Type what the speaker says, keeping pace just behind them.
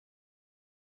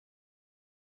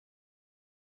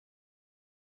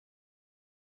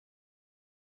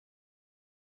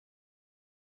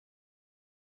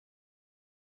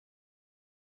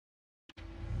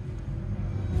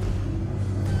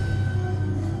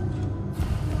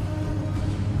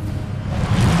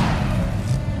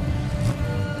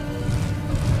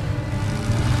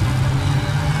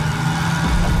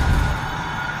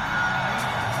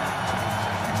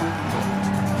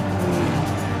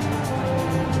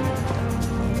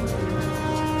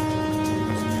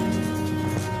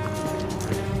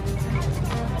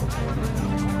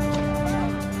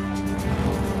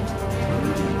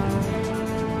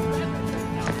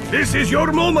This is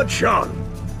your moment, Sean.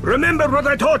 Remember what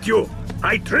I taught you.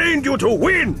 I trained you to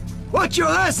win. Watch your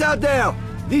ass out there!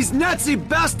 These Nazi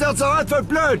bastards are out for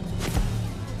blood!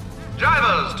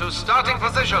 Drivers to starting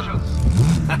positions.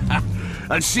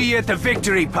 I'll see you at the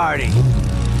victory party.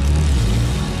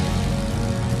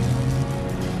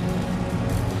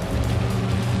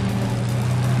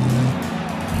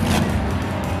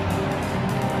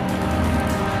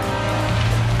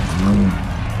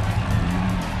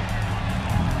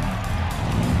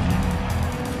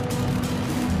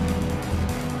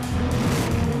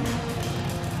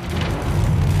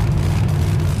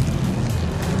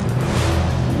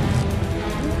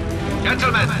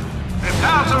 Gentlemen,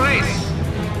 prepare to race.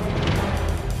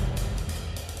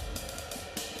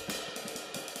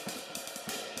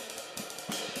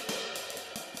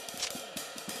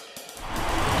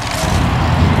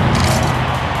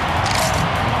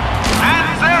 And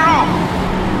they're off.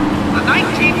 The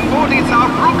 1940s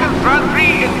Saarbrücken Grand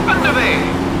Prix is underway.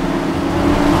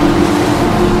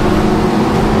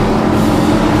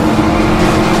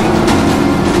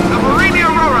 The Marine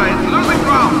Aurora is losing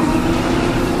ground.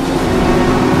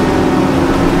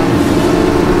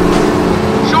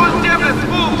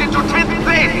 Moved into 10th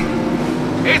place.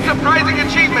 A surprising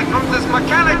achievement from this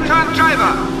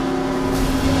mechanic-turned-driver.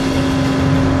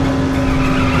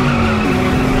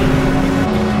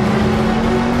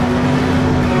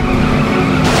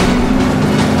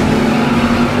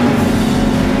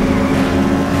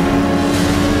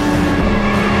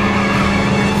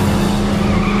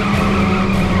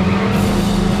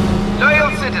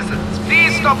 Loyal citizens,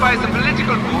 please stop by the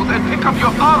political booth and pick up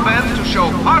your armbands to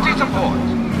show party support.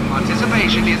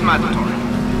 Participation is mandatory.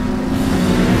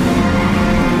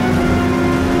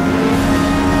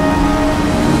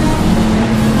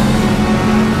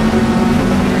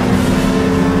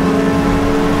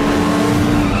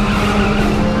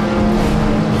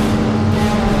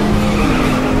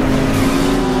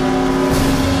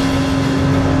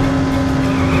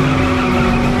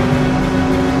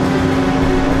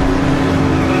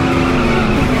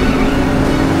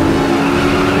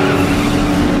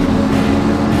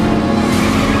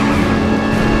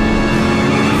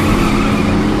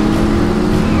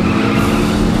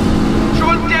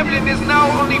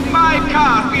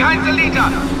 Behind the leader.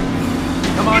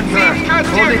 Come on, it seems Kurt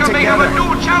Dierker may have a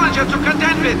new challenger to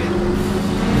contend with.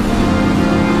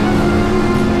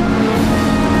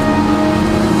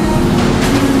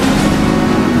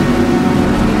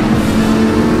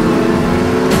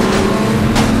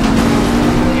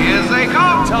 Here they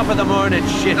come. Top of the morning,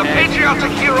 shithead. The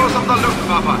patriotic heroes of the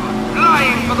Luftwaffe,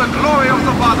 flying for the glory of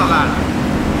the fatherland.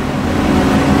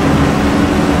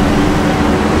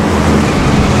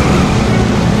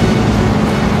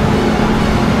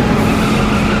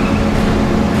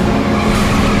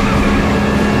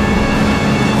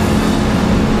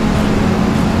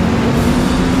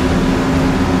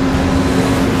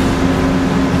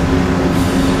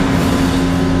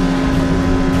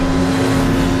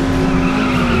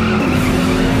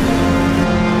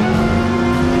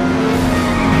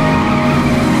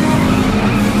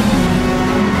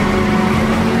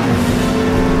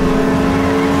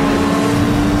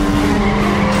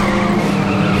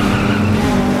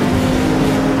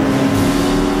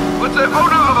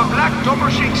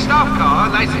 Staff car,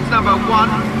 license number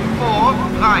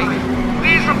 145.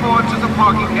 Please report to the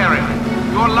parking area.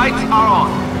 Your lights are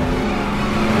on.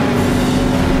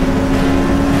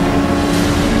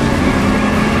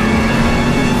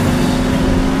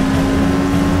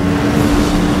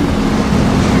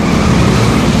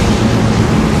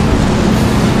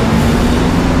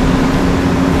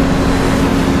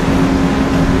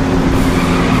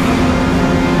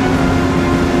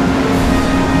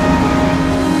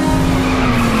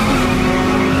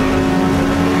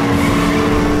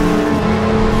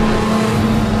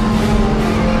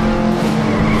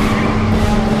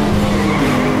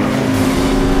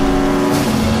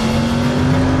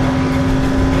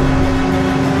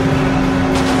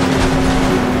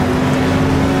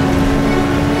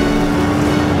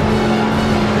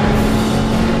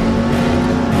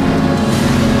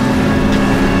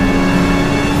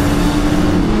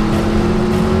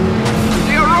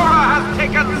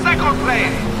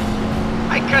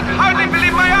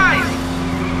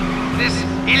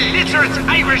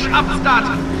 Irish upstart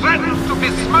threatens to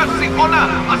besmirch the honor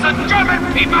of the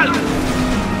German people!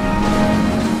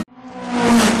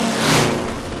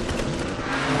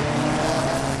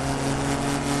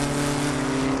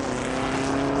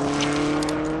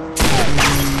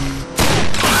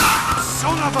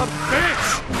 Son of a bitch!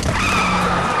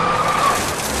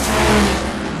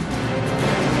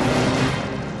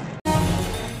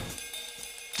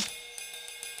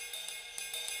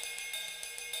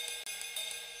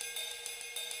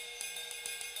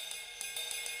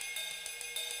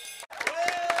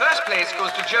 first place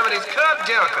goes to Germany's Kurt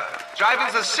Dirker,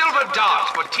 driving the Silver Dart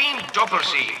for Team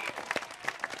Doppelsieg.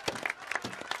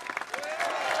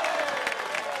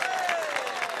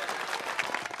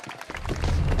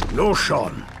 No,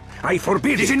 Sean. I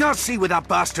forbid it. Did you not see what that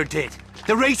bastard did?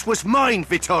 The race was mine,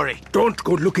 Vittori. Don't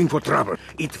go looking for trouble.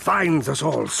 It finds us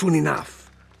all soon enough.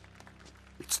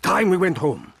 It's time we went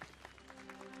home.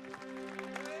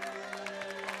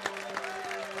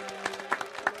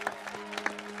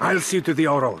 I'll see to the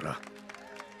Aurora.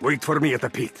 Wait for me at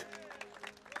the pit.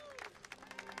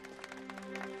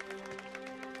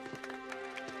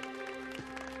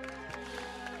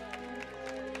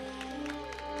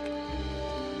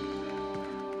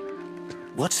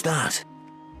 What's that?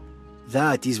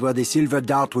 That is where the silver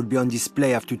dart will be on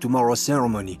display after tomorrow's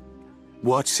ceremony.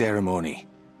 What ceremony?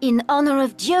 In honor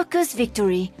of Dierker's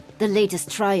victory, the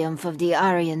latest triumph of the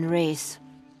Aryan race.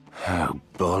 Oh,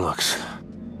 bollocks.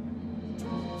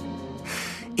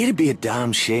 It'd be a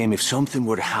damn shame if something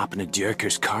were to happen to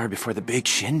Dierker's car before the big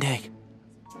shindig.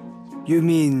 You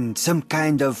mean some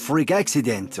kind of freak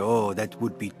accident? Oh, that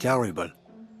would be terrible.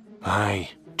 Aye,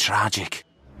 tragic.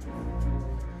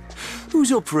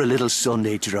 Who's up for a little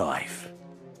Sunday drive?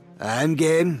 I'm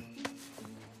game.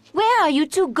 Where are you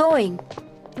two going?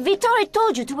 Vittori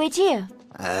told you to wait here.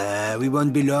 We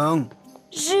won't be long.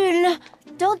 Jules,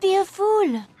 don't be a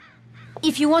fool.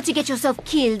 If you want to get yourself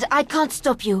killed, I can't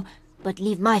stop you. But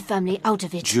leave my family out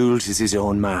of it. Jules is his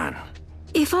own man.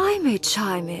 If I may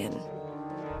chime in.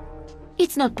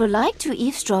 It's not polite to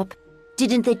eavesdrop.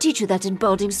 Didn't they teach you that in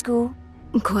boarding school?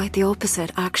 Quite the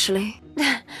opposite, actually.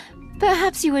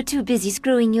 Perhaps you were too busy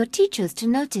screwing your teachers to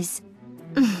notice.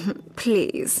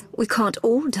 Please, we can't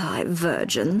all die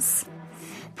virgins.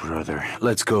 Brother,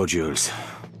 let's go, Jules.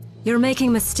 You're making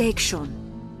a mistake, Sean.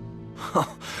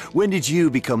 When did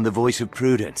you become the voice of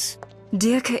prudence?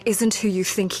 Dirker isn't who you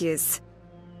think he is.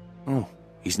 Oh,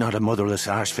 he's not a motherless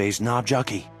arse-faced knob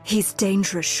jockey. He's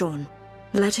dangerous, Sean.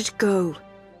 Let it go.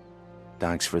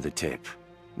 Thanks for the tip.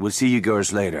 We'll see you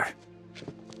girls later.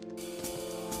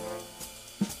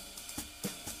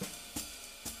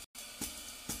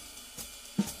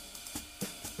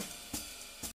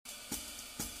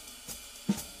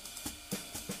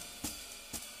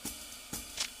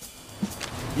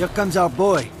 Here comes our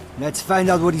boy. Let's find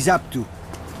out what he's up to.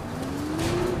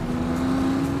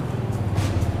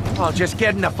 Oh, just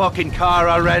get in the fucking car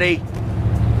already.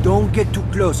 Don't get too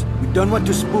close. We don't want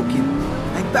to spook him.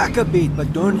 Hang back a bit,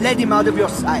 but don't let him out of your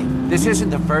sight. This isn't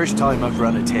the first time I've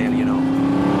run a tail, you know.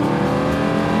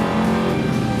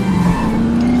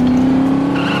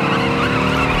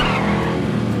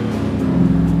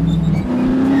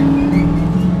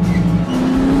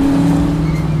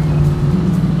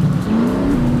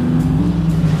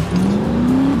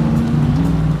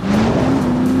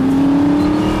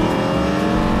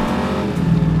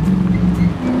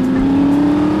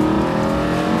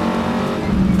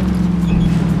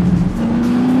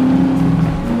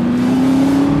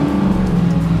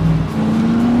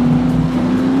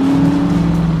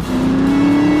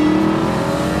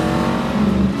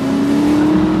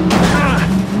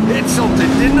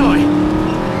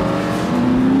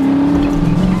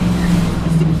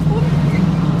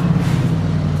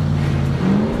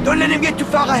 Don't let him get too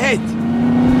far ahead!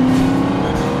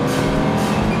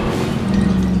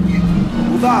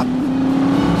 Move up!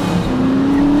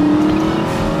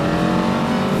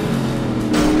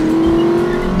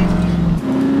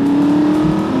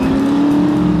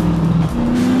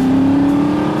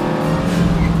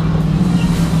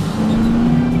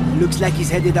 Looks like he's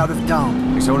headed out of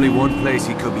town. There's only one place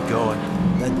he could be going.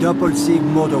 The Doppelsieg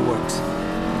Motorworks.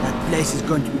 That place is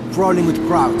going to be crawling with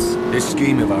crowds. This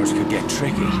scheme of ours could get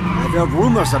tricky. I've heard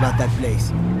rumors about that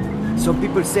place. Some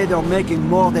people say they're making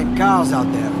more than cars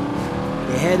out there.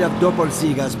 The head of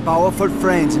Doppelsieg has powerful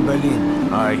friends in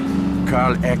Berlin. Aye,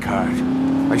 Karl Eckhart.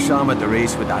 I saw him at the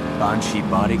race with that banshee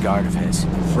bodyguard of his.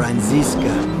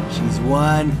 Franziska. She's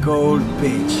one cold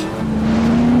bitch.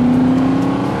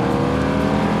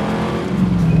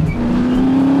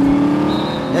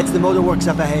 That's the motorworks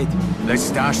up ahead. Let's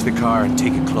stash the car and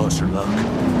take a closer look.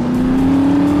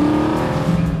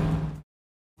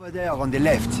 Over there on the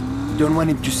left. Don't want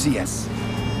him to see us.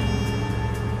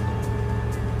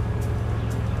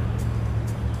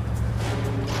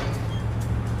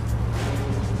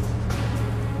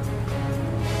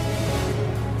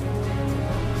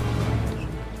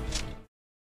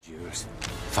 Cheers.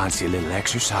 Fancy a little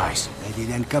exercise? I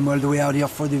didn't come all the way out here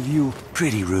for the view.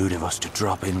 Pretty rude of us to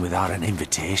drop in without an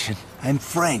invitation. I'm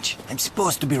French. I'm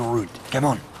supposed to be rude. Come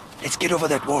on, let's get over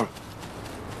that wall.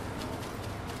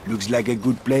 Looks like a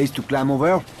good place to climb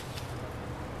over.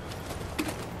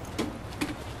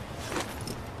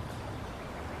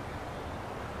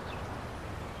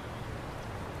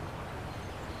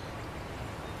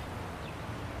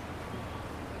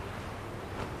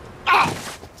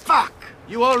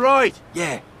 You all right?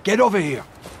 Yeah, get over here.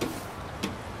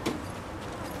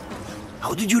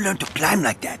 How did you learn to climb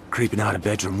like that? Creeping out of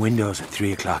bedroom windows at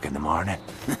 3 o'clock in the morning.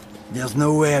 There's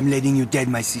no way I'm letting you dead,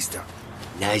 my sister.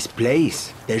 Nice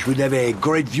place. They should have a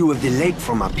great view of the lake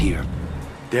from up here.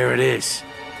 There it is.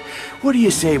 What do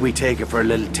you say we take it for a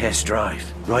little test drive?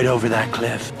 Right over that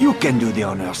cliff? You can do the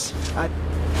honors.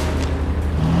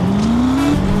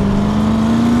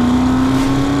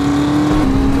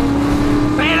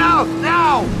 Bail out,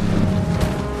 now!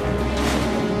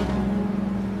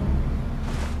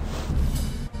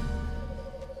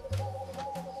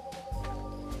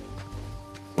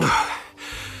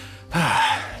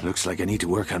 Looks like I need to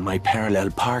work on my parallel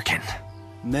parking.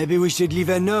 Maybe we should leave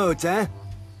a note, eh?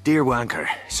 Dear Wanker,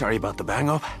 sorry about the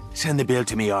bang-up. Send the bill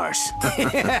to me arse.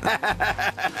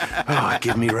 Oh,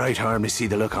 give me right arm to see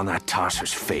the look on that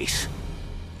tosser's face.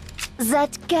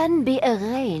 That can be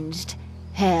arranged,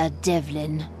 Herr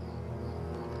Devlin.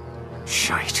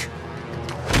 Shite.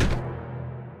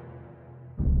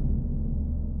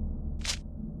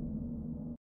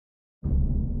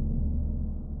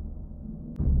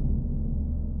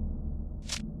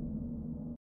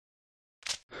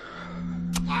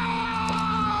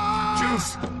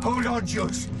 Juice! Hold on,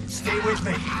 Juice! Stay with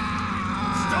me!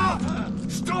 Stop!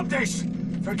 Stop this!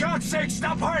 For God's sake,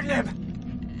 stop hurting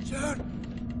him! Sir?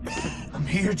 I'm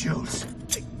here, Jules.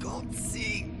 I can't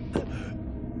see.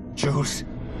 Jules.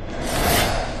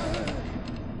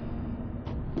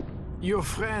 Your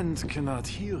friend cannot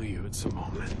hear you at the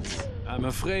moment. I'm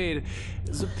afraid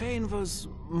the pain was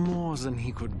more than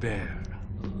he could bear.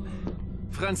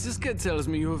 Franziska tells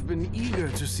me you have been eager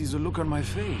to see the look on my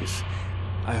face.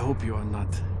 I hope you are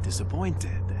not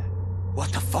disappointed.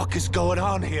 What the fuck is going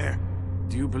on here?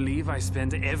 Do you believe I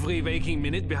spend every waking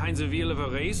minute behind the wheel of a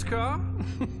race car?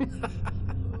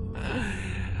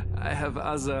 I have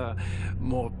other,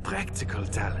 more practical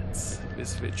talents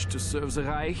with which to serve the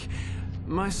Reich.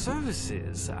 My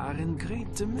services are in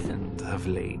great demand of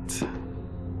late.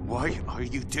 Why are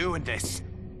you doing this?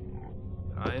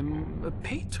 I'm a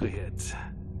patriot.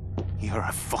 You're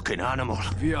a fucking animal.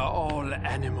 We are all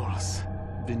animals,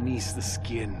 beneath the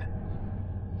skin.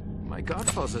 My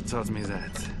godfather taught me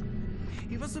that.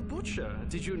 He was a butcher,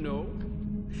 did you know?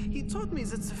 He taught me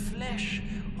that the flesh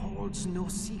holds no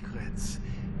secrets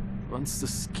once the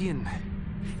skin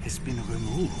has been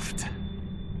removed.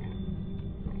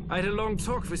 I had a long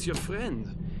talk with your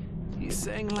friend. He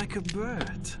sang like a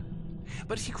bird.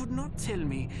 But he could not tell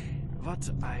me what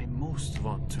I most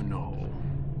want to know.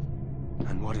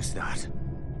 And what is that?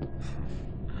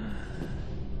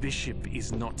 Bishop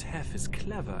is not half as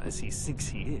clever as he thinks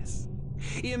he is.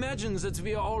 He imagines that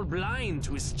we are all blind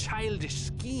to his childish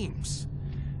schemes.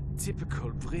 Typical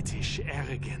British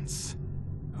arrogance.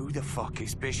 Who the fuck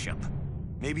is Bishop?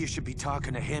 Maybe you should be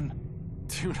talking to him.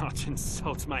 Do not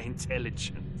insult my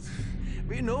intelligence.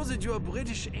 We know that you are a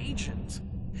British agent.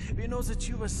 We know that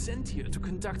you were sent here to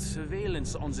conduct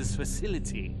surveillance on this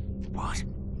facility. What?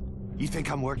 You think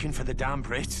I'm working for the damn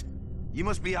Brits? You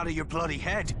must be out of your bloody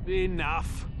head.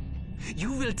 Enough.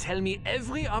 You will tell me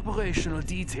every operational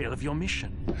detail of your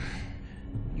mission.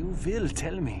 You will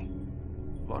tell me,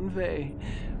 one way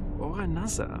or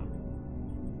another.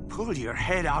 Pull your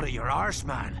head out of your arse,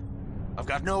 man. I've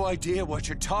got no idea what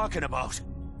you're talking about.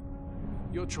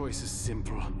 Your choice is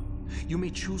simple. You may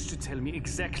choose to tell me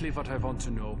exactly what I want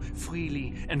to know,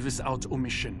 freely and without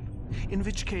omission. In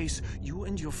which case, you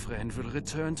and your friend will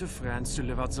return to France to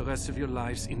live out the rest of your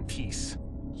lives in peace.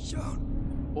 Sean.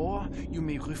 Or you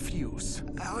may refuse.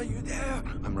 Are you there?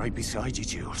 I'm right beside you,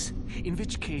 Jules. In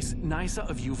which case, neither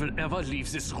of you will ever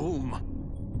leave this room.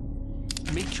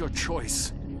 Make your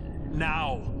choice.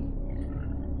 Now.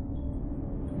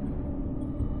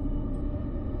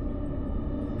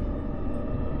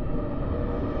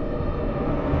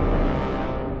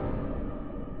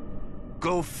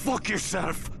 Go fuck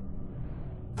yourself!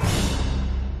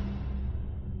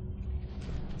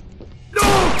 No!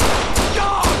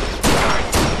 No!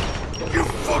 You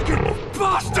fucking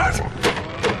bastard!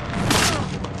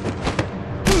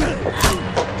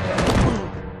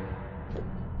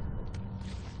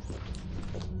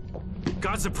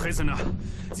 Guard the prisoner.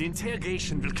 The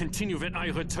interrogation will continue when I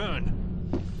return.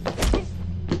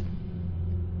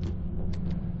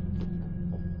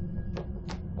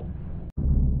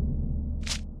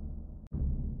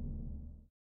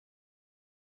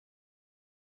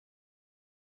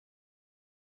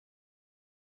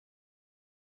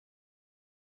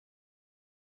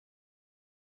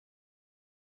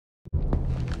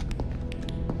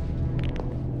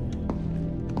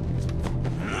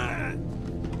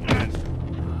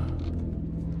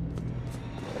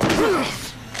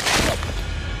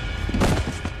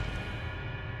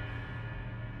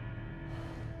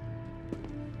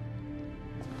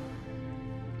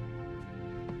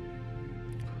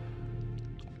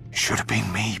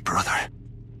 been me, brother.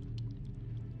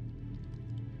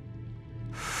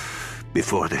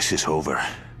 Before this is over,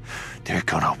 they're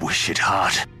gonna wish it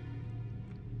hard.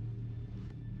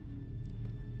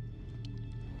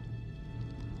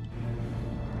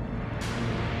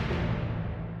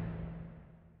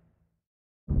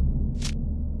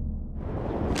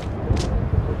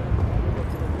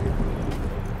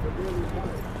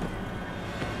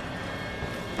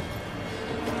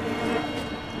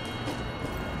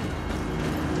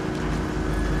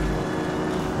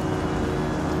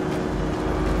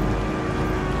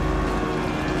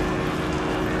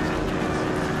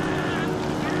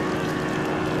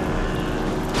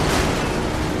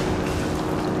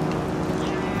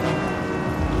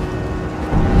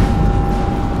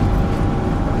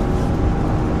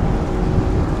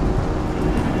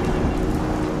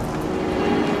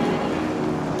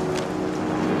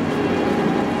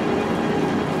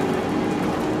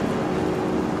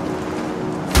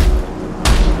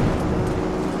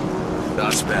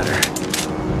 That's better.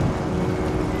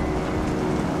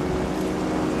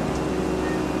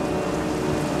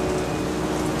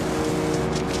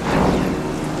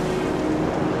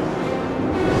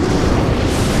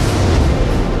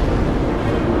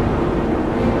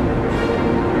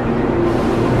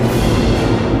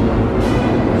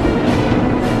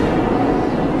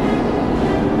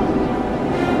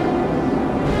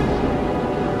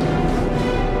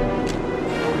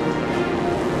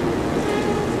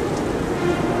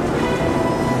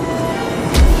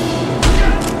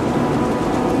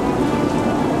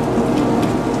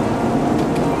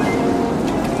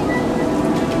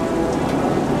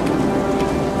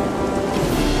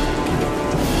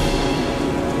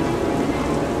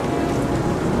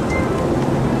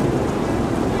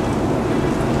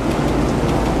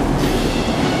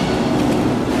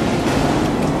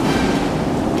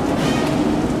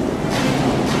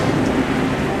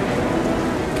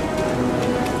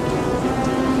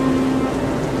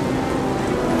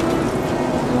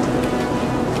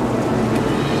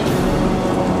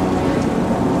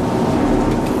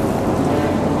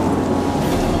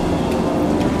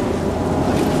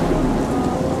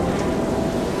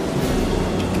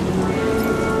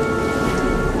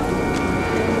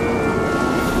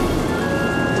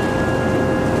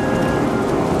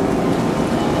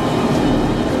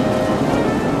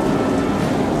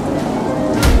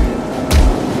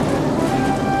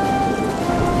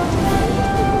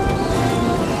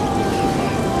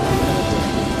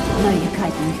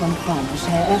 Von Cornish,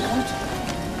 Herr Eckert?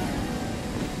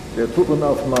 Der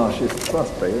Truppenaufmarsch ist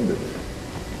fast beendet.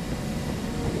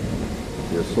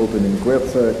 Wir sollten in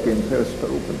Kürze den Test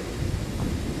berufen.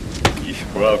 Ich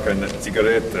brauche eine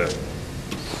Zigarette.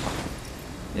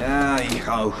 Ja, ich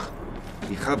auch.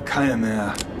 Ich hab keine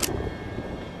mehr.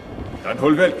 Dann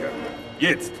hol welche.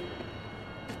 Jetzt.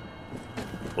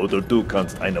 Oder du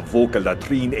kannst eine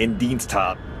Vogelatrin in Dienst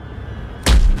haben.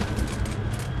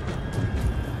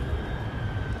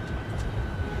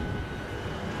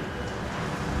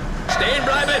 Stehen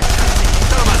bleiben!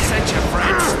 Thomas sent your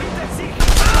friends!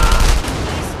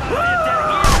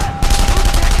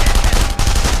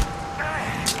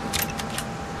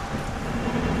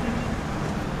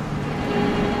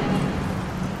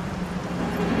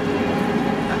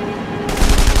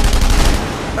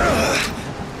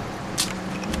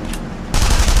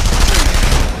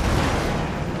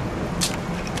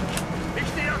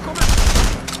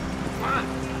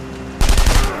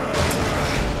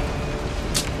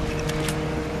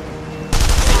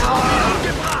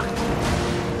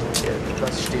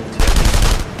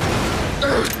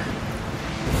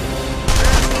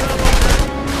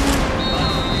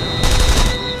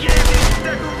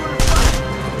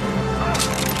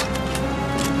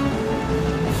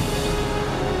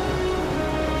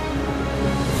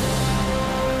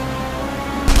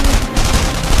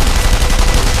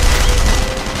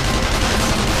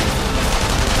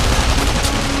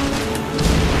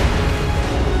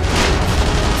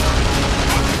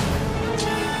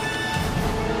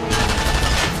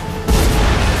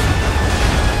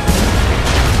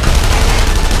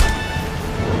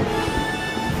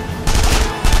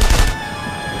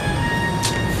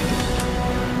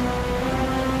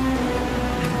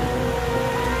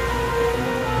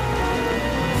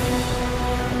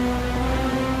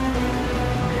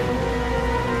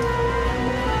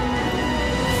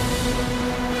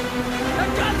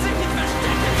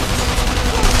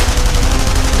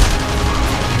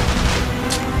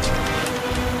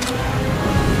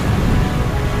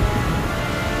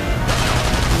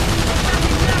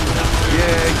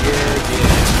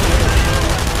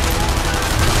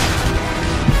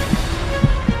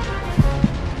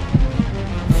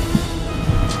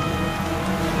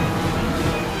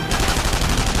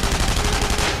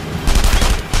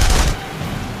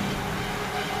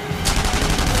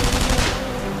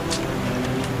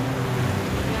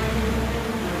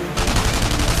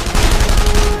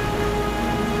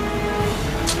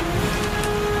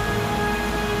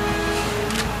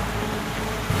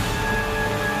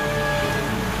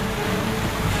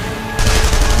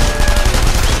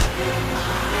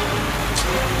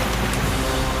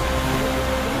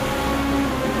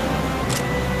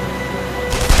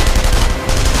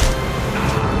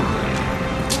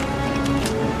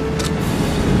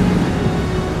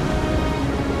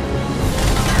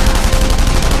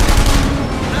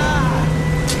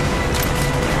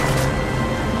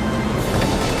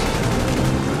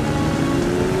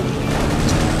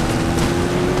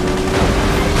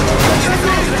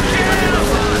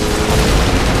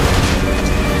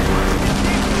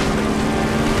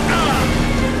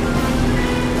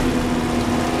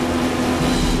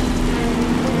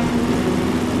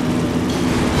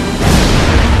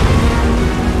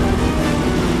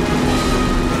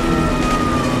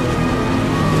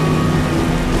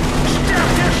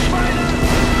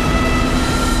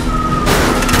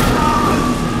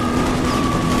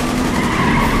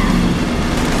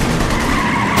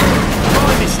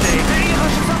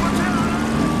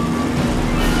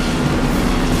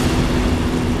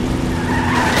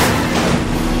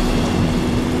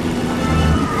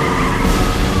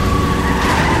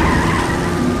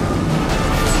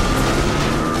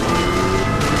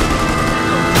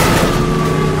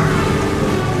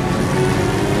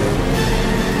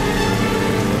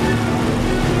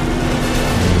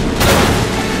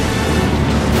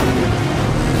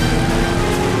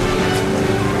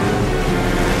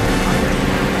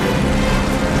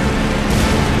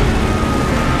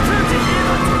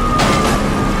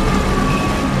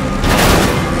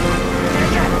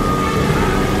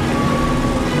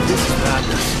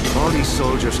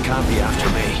 can't be after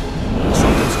me.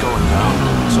 Something's going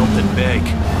down. Something big.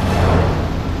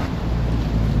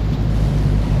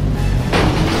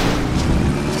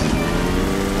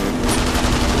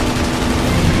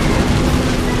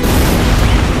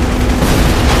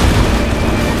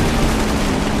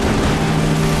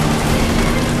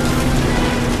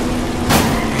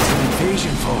 It's an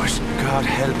invasion force. God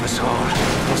help us all.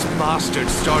 Those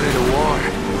bastards started a war.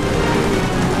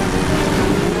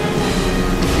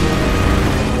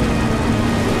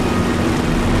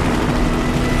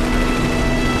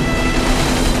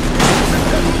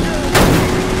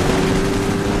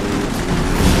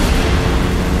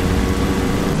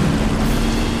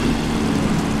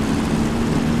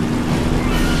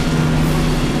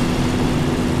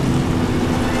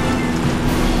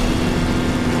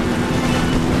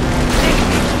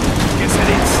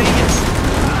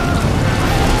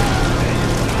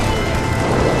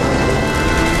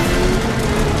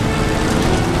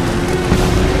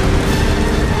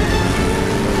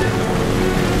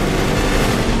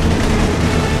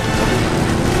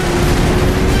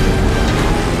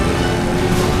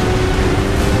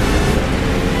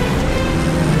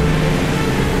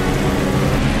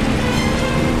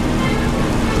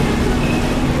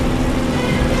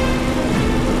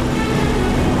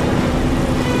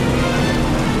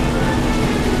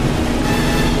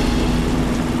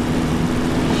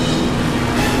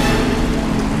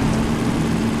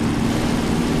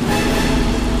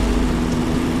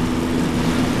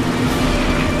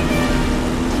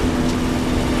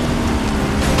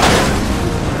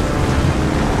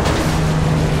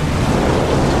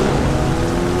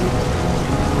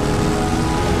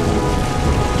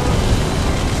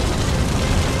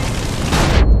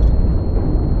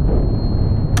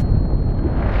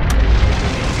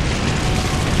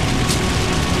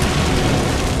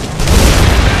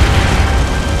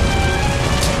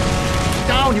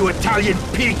 You Italian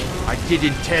pig! I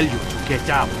didn't tell you to get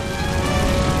out.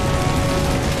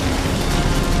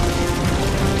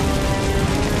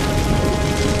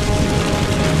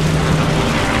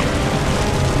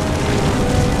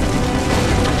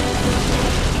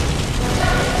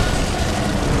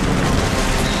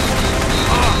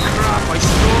 Oh crap, I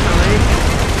stole the lake.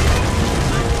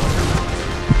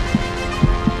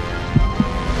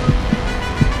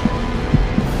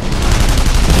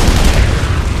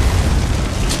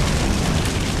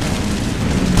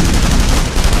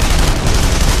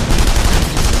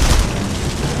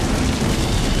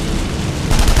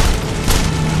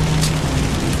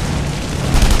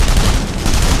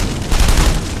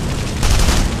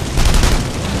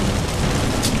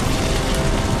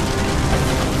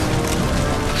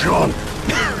 Sean!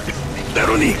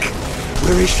 Veronique!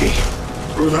 Where is she?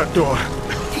 Through that door.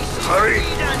 Hurry!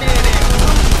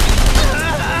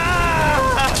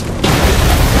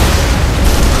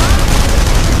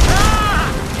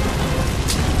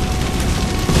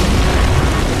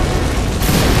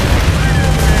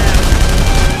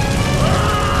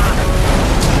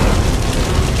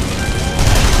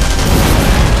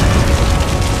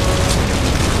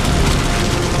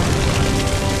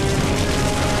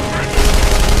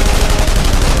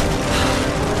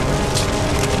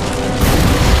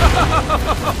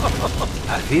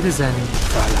 Auf Wiedersehen,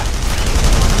 Fräulein.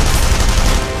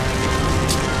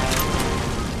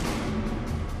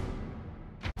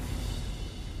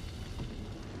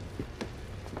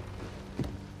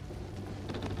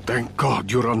 Thank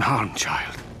God you're unharmed,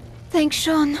 child. Thanks,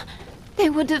 Sean. They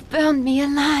would have burned me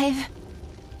alive.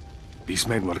 These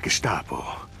men were Gestapo.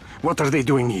 What are they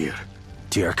doing here?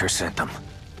 Dierker sent them.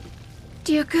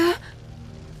 Dierker?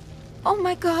 Oh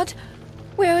my God.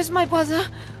 Where is my brother?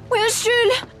 Where's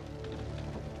Jules?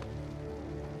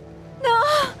 No!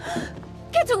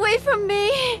 Get away from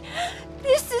me!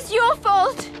 This is your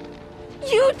fault!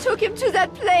 You took him to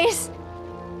that place!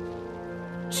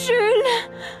 Jules!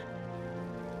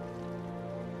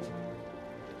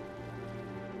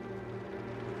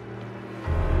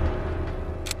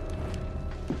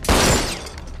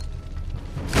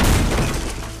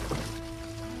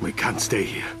 We can't stay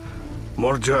here.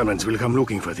 More Germans will come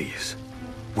looking for these.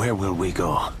 Where will we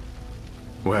go?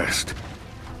 West.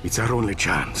 It's our only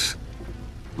chance.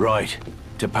 Right.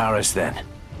 To Paris, then.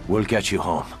 We'll get you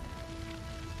home.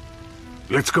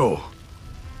 Let's go.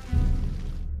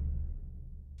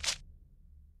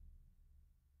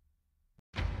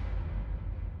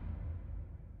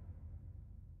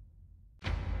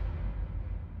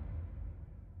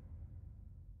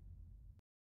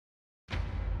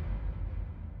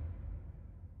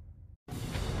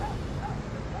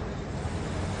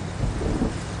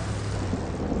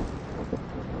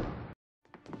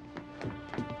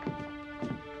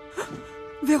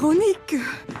 Veronique,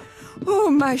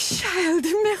 My child,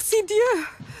 merci Dieu.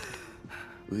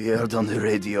 We heard on the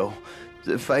radio.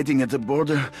 The fighting at the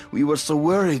border, we were so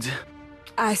worried.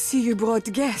 I see you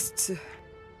brought guests.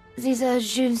 These are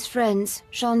Jules' friends,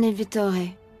 Jean and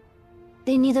Vittore.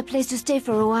 They need a place to stay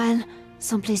for a while,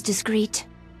 someplace discreet.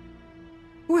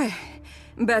 Well,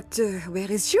 but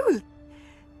where is Jules?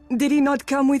 Did he not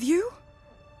come with you?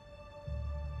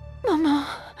 Mama...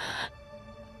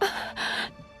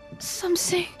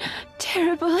 something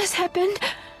terrible has happened.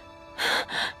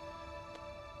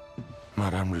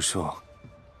 Madame Rousseau.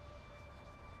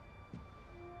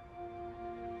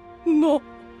 No.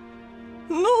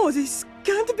 No, this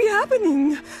can't be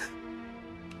happening.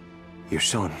 Your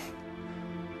son.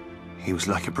 He was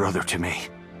like a brother to me.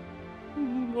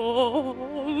 No,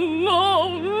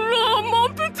 no, no,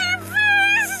 mon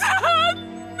petit-fils!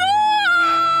 No!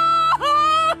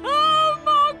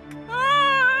 Mon cœur!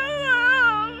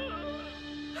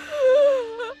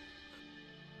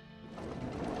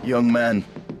 Young man,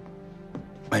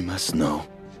 I must know.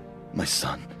 My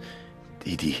son,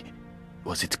 Didi,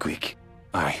 was it quick?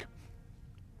 Aye.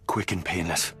 Quick and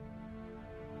painless.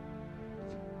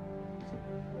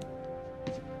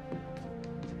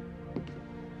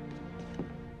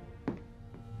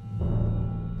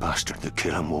 Bastard that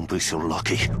kill him won't be so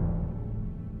lucky.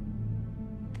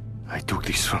 I took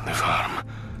this from the farm.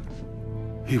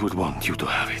 He would want you to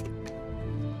have it.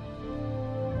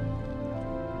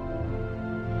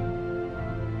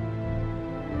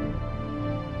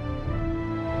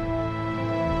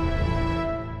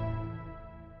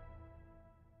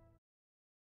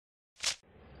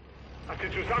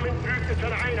 Zusammenfügte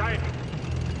zur Einheit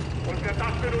und für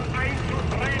das wir nun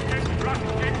einzutreten, Flossen